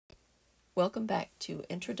Welcome back to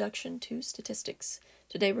Introduction to Statistics.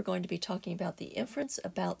 Today we're going to be talking about the inference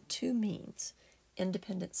about two means,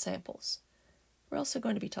 independent samples. We're also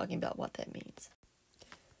going to be talking about what that means.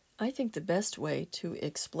 I think the best way to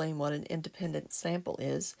explain what an independent sample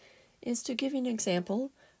is to give you an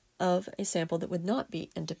example of a sample that would not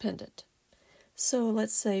be independent. So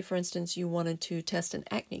let's say, for instance, you wanted to test an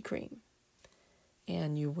acne cream,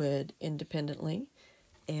 and you would independently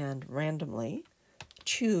and randomly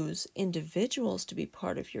choose individuals to be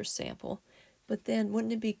part of your sample, but then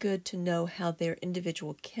wouldn't it be good to know how their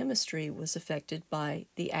individual chemistry was affected by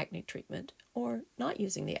the acne treatment or not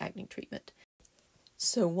using the acne treatment?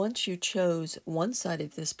 So once you chose one side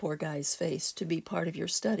of this poor guy's face to be part of your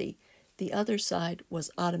study, the other side was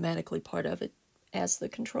automatically part of it as the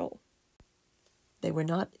control. They were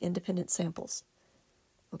not independent samples.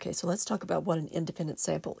 Okay, so let's talk about what an independent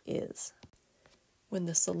sample is. When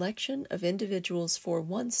the selection of individuals for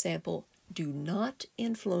one sample do not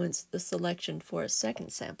influence the selection for a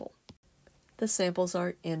second sample, the samples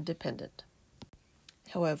are independent.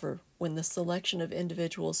 However, when the selection of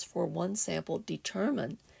individuals for one sample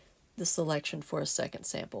determine the selection for a second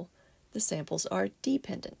sample, the samples are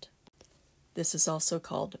dependent. This is also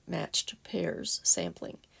called matched pairs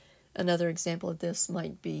sampling. Another example of this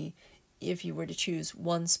might be if you were to choose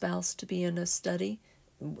one spouse to be in a study,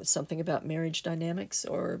 something about marriage dynamics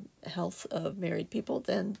or health of married people,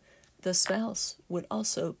 then the spouse would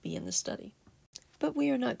also be in the study. But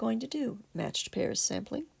we are not going to do matched pairs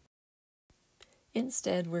sampling.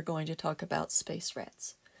 Instead, we're going to talk about space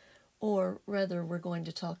rats, or rather we're going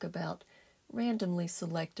to talk about randomly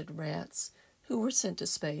selected rats who were sent to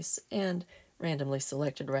space and randomly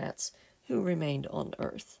selected rats who remained on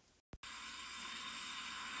Earth.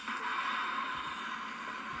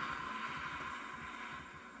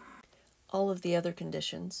 All of the other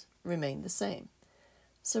conditions remain the same.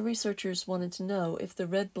 So researchers wanted to know if the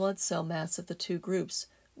red blood cell mass of the two groups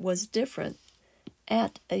was different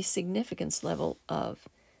at a significance level of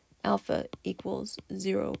alpha equals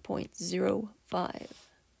 0.05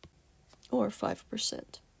 or 5%.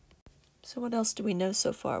 So what else do we know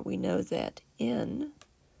so far? We know that N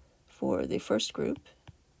for the first group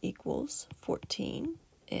equals 14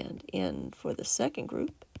 and N for the second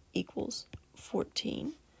group equals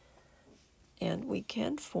 14. And we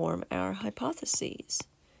can form our hypotheses.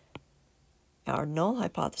 Our null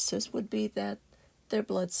hypothesis would be that their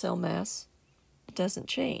blood cell mass doesn't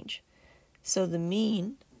change. So the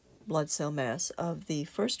mean blood cell mass of the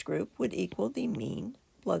first group would equal the mean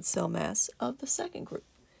blood cell mass of the second group.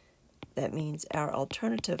 That means our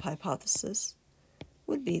alternative hypothesis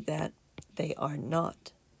would be that they are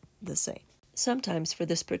not the same. Sometimes for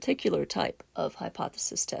this particular type of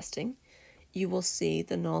hypothesis testing, you will see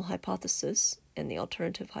the null hypothesis and the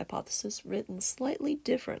alternative hypothesis written slightly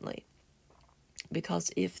differently.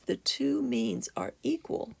 Because if the two means are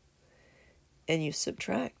equal and you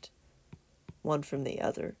subtract one from the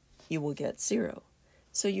other, you will get 0.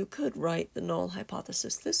 So you could write the null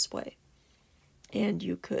hypothesis this way, and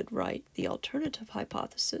you could write the alternative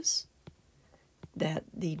hypothesis that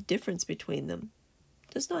the difference between them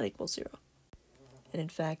does not equal 0. And in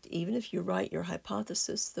fact, even if you write your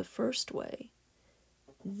hypothesis the first way,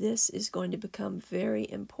 this is going to become very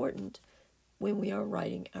important when we are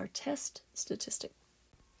writing our test statistic.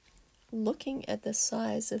 Looking at the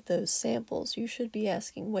size of those samples, you should be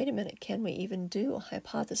asking, wait a minute, can we even do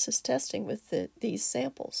hypothesis testing with these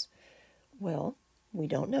samples? Well, we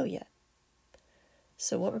don't know yet.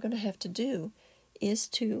 So what we're going to have to do is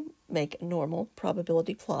to make a normal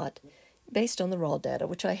probability plot based on the raw data,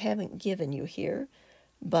 which I haven't given you here,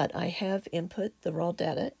 but I have input the raw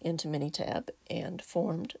data into Minitab and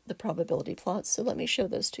formed the probability plots, so let me show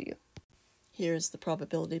those to you. Here's the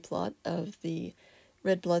probability plot of the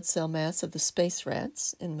red blood cell mass of the space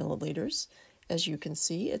rats in milliliters. As you can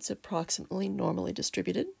see, it's approximately normally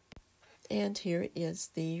distributed. And here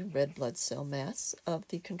is the red blood cell mass of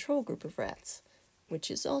the control group of rats,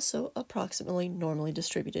 which is also approximately normally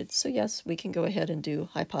distributed. So yes, we can go ahead and do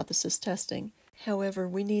hypothesis testing. However,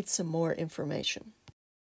 we need some more information.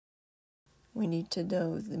 We need to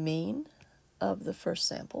know the mean of the first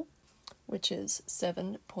sample, which is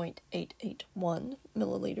 7.881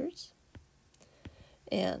 milliliters,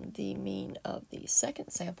 and the mean of the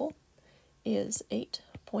second sample is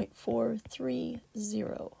 8.430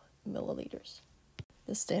 milliliters.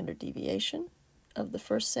 The standard deviation of the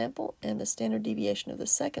first sample and the standard deviation of the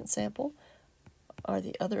second sample are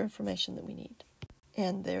the other information that we need.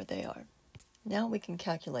 And there they are. Now we can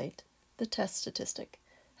calculate the test statistic.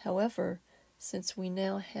 However, since we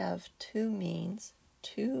now have two means,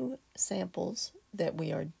 two samples that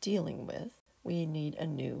we are dealing with, we need a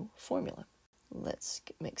new formula. Let's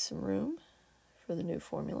make some room for the new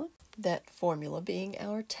formula. That formula being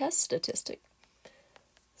our test statistic.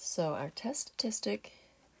 So our test statistic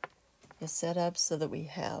is set up so that we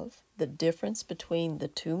have the difference between the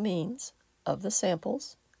two means of the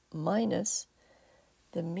samples minus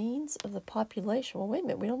the means of the population. Well, wait a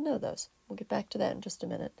minute, we don't know those. We'll get back to that in just a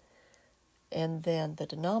minute. And then the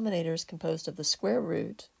denominator is composed of the square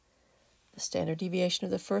root, the standard deviation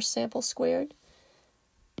of the first sample squared,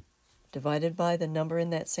 divided by the number in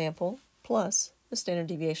that sample, plus the standard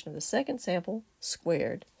deviation of the second sample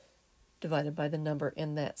squared, divided by the number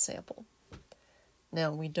in that sample.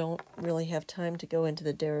 Now, we don't really have time to go into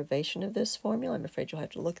the derivation of this formula. I'm afraid you'll have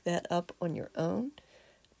to look that up on your own.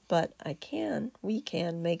 But we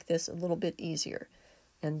can make this a little bit easier.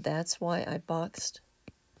 And that's why I boxed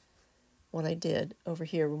what I did over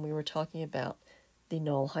here when we were talking about the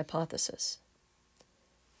null hypothesis.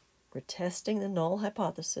 We're testing the null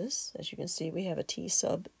hypothesis. As you can see, we have a t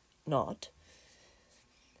sub naught.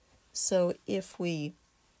 So if the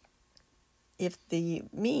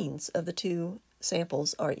means of the two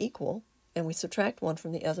samples are equal and we subtract one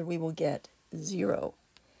from the other, we will get 0.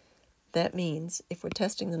 That means if we're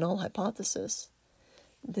testing the null hypothesis,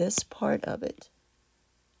 this part of it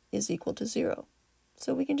is equal to 0.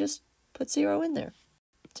 So we can just put 0 in there.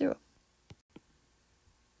 0.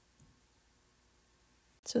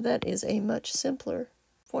 So that is a much simpler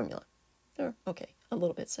formula. Or, okay, a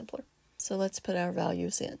little bit simpler. So let's put our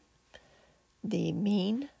values in. The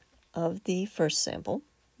mean of the first sample,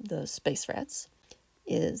 the space rats,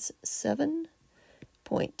 is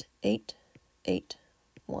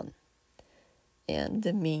 7.881. And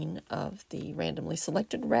the mean of the randomly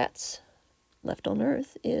selected rats left on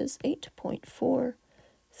Earth is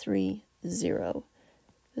 8.430.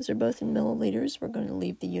 Those are both in milliliters. We're going to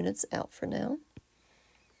leave the units out for now.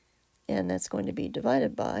 And that's going to be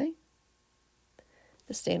divided by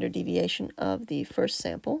the standard deviation of the first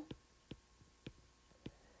sample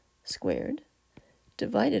squared,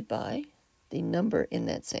 divided by the number in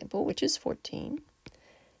that sample, which is 14,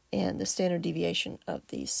 and the standard deviation of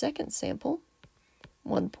the second sample,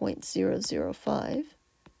 1.005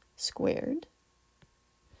 squared,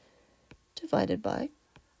 divided by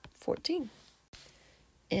 14.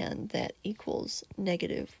 And that equals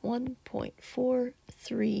negative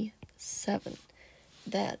 1.437.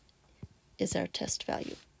 That is our test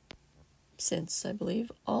value. Since I believe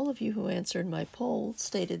all of you who answered my poll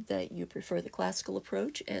stated that you prefer the classical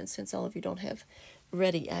approach, and since all of you don't have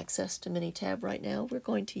ready access to Minitab right now, we're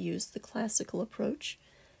going to use the classical approach.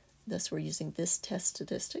 Thus, we're using this test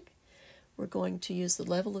statistic. We're going to use the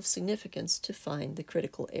level of significance to find the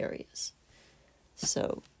critical areas.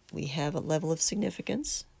 So we have a level of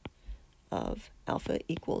significance of alpha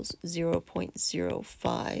equals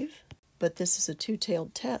 0.05, but this is a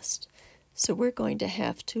two-tailed test. So we're going to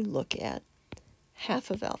have to look at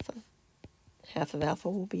half of alpha. Half of alpha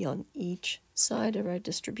will be on each side of our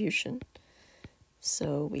distribution.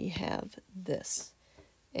 So we have this.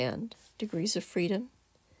 And degrees of freedom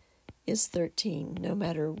is 13, no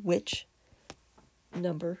matter which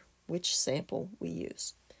sample we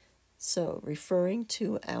use. So referring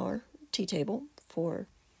to our t-table for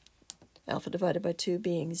alpha divided by 2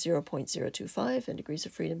 being 0.025 and degrees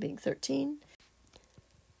of freedom being 13,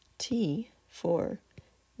 t for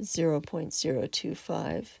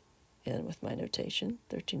 0.025, and with my notation,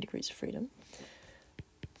 13 degrees of freedom,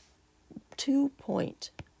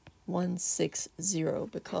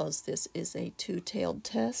 2.160, because this is a two-tailed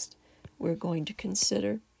test, we're going to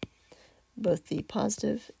consider both the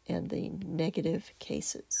positive and the negative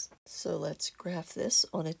cases. So let's graph this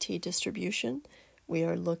on a t-distribution. We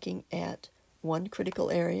are looking at one critical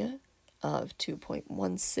area of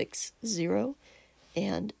 2.160,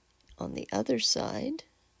 and on the other side,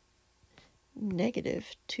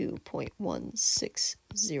 negative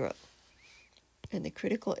 2.160. And the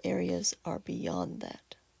critical areas are beyond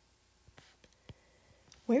that.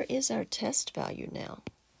 Where is our test value now?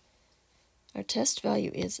 Our test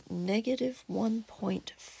value is negative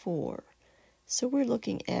 1.4. So we're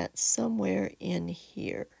looking at somewhere in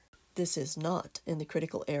here. This is not in the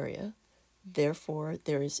critical area. Therefore,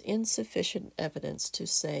 there is insufficient evidence to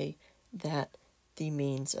say that the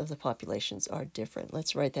means of the populations are different.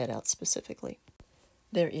 Let's write that out specifically.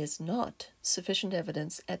 There is not sufficient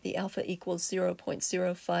evidence at the alpha equals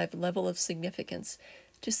 0.05 level of significance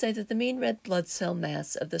to say that the mean red blood cell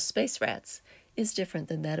mass of the space rats is different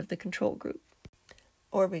than that of the control group.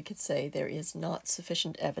 Or we could say there is not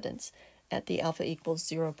sufficient evidence at the alpha equals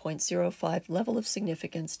 0.05 level of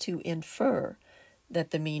significance to infer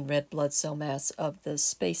that the mean red blood cell mass of the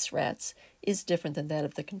space rats is different than that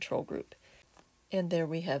of the control group. And there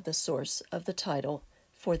we have the source of the title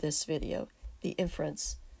for this video, the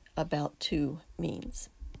inference about 2Means.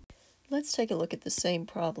 Let's take a look at the same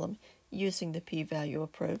problem using the p-value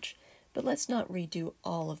approach, but let's not redo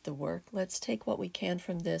all of the work. Let's take what we can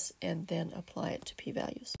from this and then apply it to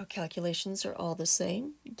p-values. Our calculations are all the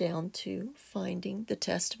same, down to finding the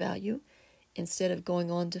test value. Instead of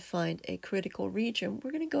going on to find a critical region,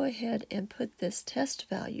 we're going to go ahead and put this test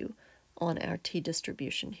value on our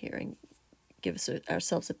t-distribution here and give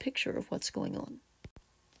ourselves a picture of what's going on.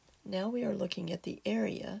 Now we are looking at the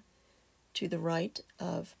area to the right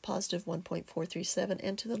of positive 1.437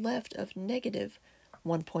 and to the left of negative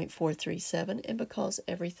 1.437, and because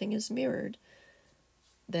everything is mirrored,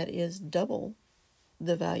 that is double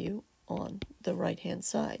the value on the right-hand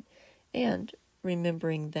side. And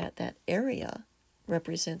remembering that that area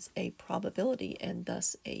represents a probability and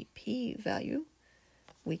thus a p-value,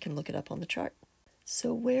 we can look it up on the chart.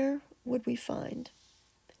 So where would we find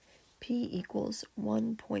p equals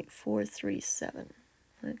 1.437?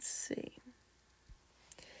 Let's see.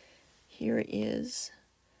 Here is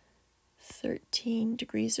 13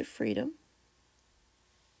 degrees of freedom,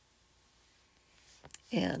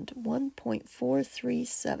 and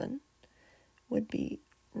 1.437 would be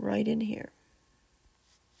right in here.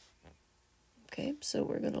 Okay, so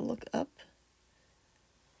we're going to look up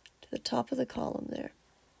to the top of the column there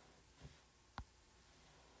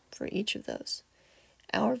for each of those.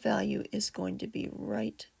 Our value is going to be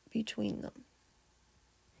right between them.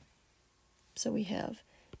 So we have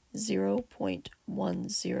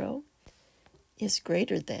 0.10 is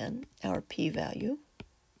greater than our p-value,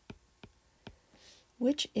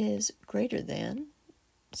 which is greater than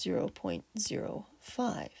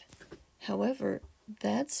 0.05. However,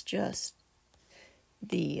 that's just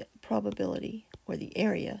the probability or the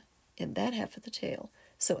area in that half of the tail.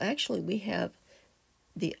 So actually we have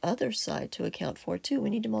the other side to account for too. We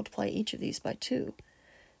need to multiply each of these by 2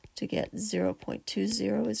 to get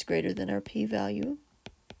 0.20 is greater than our p-value,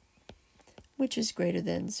 which is greater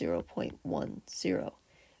than 0.10.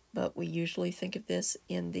 But we usually think of this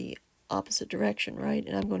in the opposite direction, right?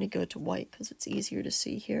 And I'm going to go to white because it's easier to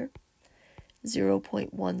see here.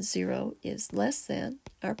 0.10 is less than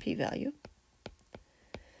our p-value,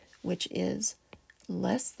 which is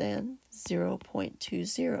less than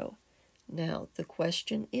 0.20. Now, the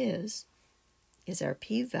question is our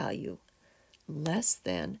p-value less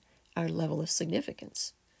than our level of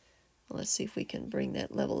significance? Well, let's see if we can bring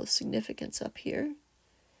that level of significance up here.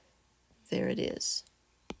 There it is,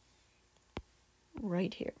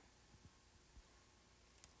 right here.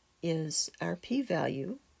 Is our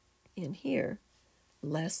p-value in here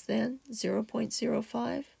less than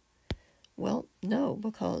 0.05? Well, no,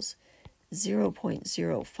 because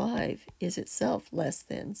 0.05 is itself less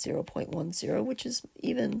than 0.10, which is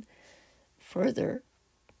even further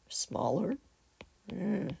smaller.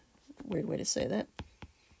 Weird way to say that.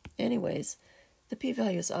 Anyways, the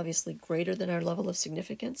p-value is obviously greater than our level of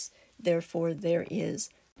significance. Therefore, there is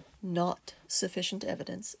not sufficient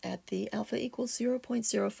evidence at the alpha equals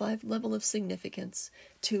 0.05 level of significance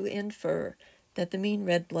to infer that the mean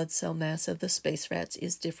red blood cell mass of the space rats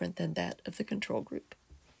is different than that of the control group.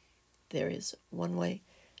 There is one way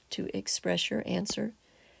to express your answer.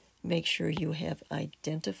 Make sure you have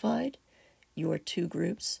identified your two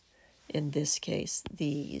groups, in this case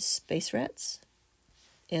the space rats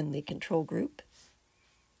and the control group.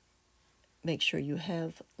 Make sure you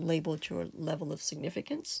have labeled your level of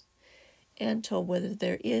significance and told whether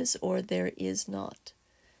there is or there is not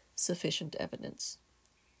sufficient evidence.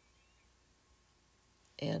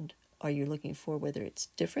 And are you looking for whether it's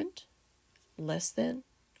different, less than,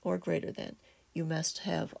 or greater than? You must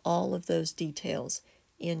have all of those details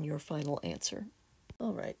in your final answer.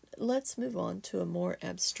 All right, let's move on to a more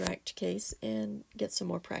abstract case and get some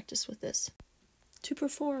more practice with this. To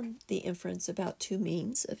perform the inference about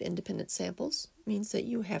 2Means of independent samples means that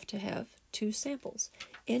you have to have 2 samples,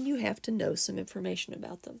 and you have to know some information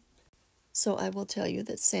about them. So I will tell you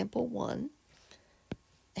that sample 1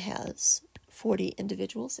 has 40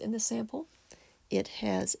 individuals in the sample. It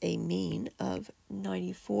has a mean of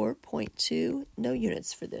 94.2. No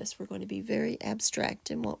units for this. We're going to be very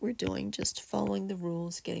abstract in what we're doing, just following the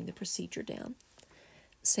rules, getting the procedure down.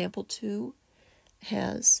 Sample 2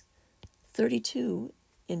 has 32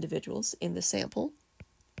 individuals in the sample.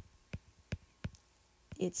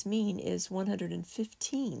 Its mean is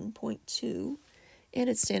 115.2, and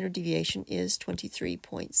its standard deviation is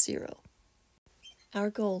 23.0. Our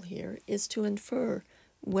goal here is to infer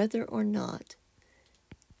whether or not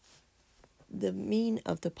the mean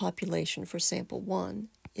of the population for sample 1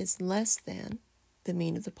 is less than the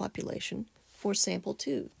mean of the population for sample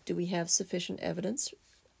 2. Do we have sufficient evidence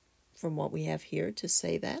from what we have here to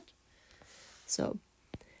say that? So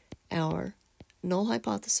our null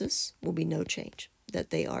hypothesis will be no change,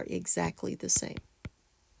 that they are exactly the same.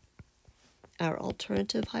 Our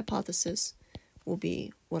alternative hypothesis will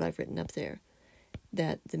be what I've written up there,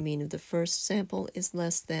 that the mean of the first sample is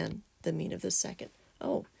less than the mean of the second.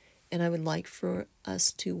 Oh, and I would like for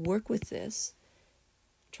us to work with this,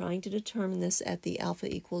 trying to determine this at the alpha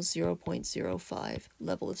equals 0.05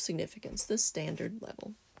 level of significance, the standard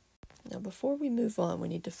level. Now before we move on, we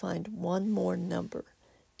need to find one more number,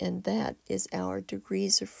 and that is our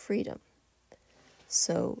degrees of freedom.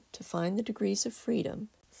 So to find the degrees of freedom,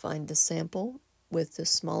 find the sample with the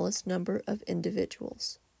smallest number of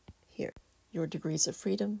individuals. Here, your degrees of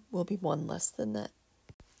freedom will be 1 less than that.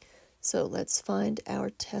 So let's find our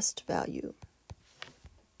test value.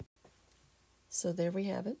 So there we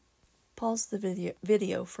have it. Pause the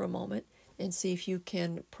video for a moment and see if you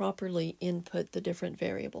can properly input the different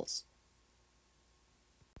variables.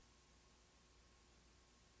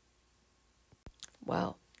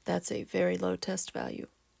 Wow, that's a very low test value.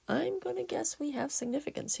 I'm going to guess we have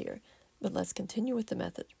significance here, but let's continue with the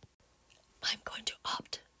method. I'm going to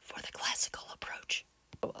opt for the classical approach.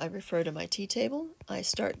 So I refer to my t-table. I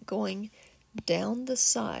start going down the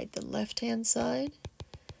side, the left-hand side,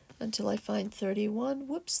 until I find 31.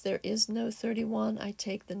 Whoops, there is no 31. I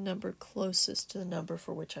take the number closest to the number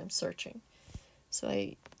for which I'm searching. So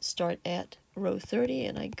I start at row 30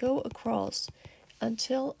 and I go across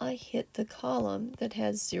until I hit the column that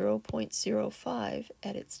has 0.05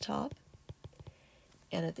 at its top.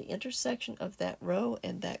 And at the intersection of that row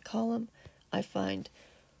and that column, I find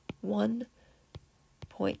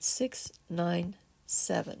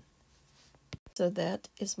 1.697. So that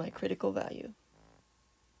is my critical value.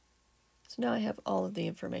 So now I have all of the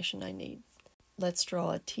information I need. Let's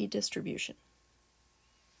draw a t-distribution.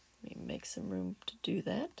 Let me make some room to do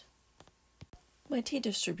that. My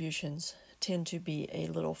t-distributions tend to be a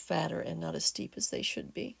little fatter and not as steep as they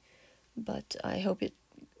should be, but I hope it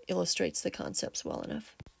illustrates the concepts well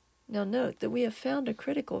enough. Now note that we have found a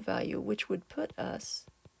critical value which would put us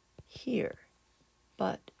here,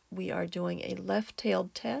 but we are doing a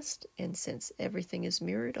left-tailed test, and since everything is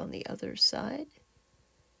mirrored on the other side,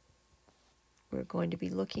 we're going to be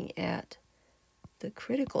looking at the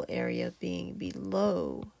critical area being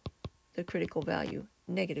below the critical value,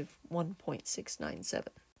 negative 1.697.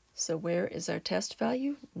 So where is our test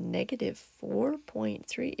value? Negative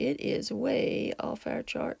 4.3. It is way off our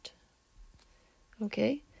chart.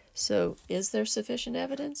 Okay, so is there sufficient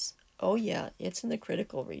evidence? Oh yeah, it's in the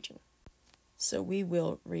critical region. So we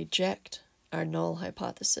will reject our null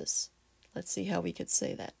hypothesis. Let's see how we could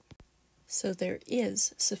say that. So there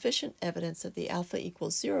is sufficient evidence of the alpha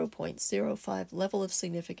equals 0.05 level of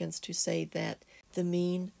significance to say that the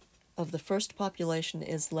mean of the first population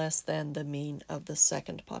is less than the mean of the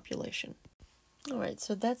second population. Alright,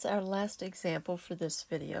 so that's our last example for this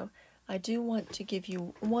video. I do want to give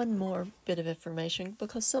you one more bit of information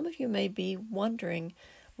because some of you may be wondering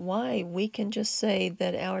why we can just say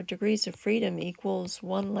that our degrees of freedom equals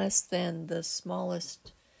 1 less than the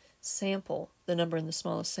smallest sample, the number in the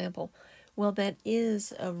smallest sample. Well, that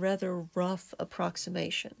is a rather rough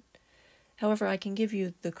approximation. However, I can give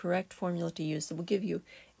you the correct formula to use that will give you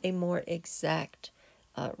a more exact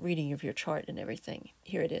reading of your chart and everything.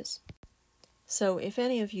 Here it is. So if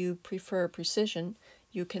any of you prefer precision,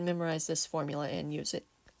 you can memorize this formula and use it.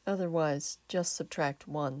 Otherwise, just subtract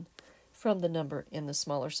 1 from the number in the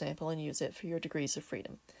smaller sample and use it for your degrees of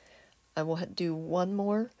freedom. I will do one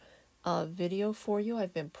more video for you.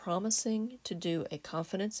 I've been promising to do a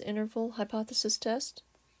confidence interval hypothesis test,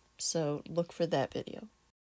 so look for that video.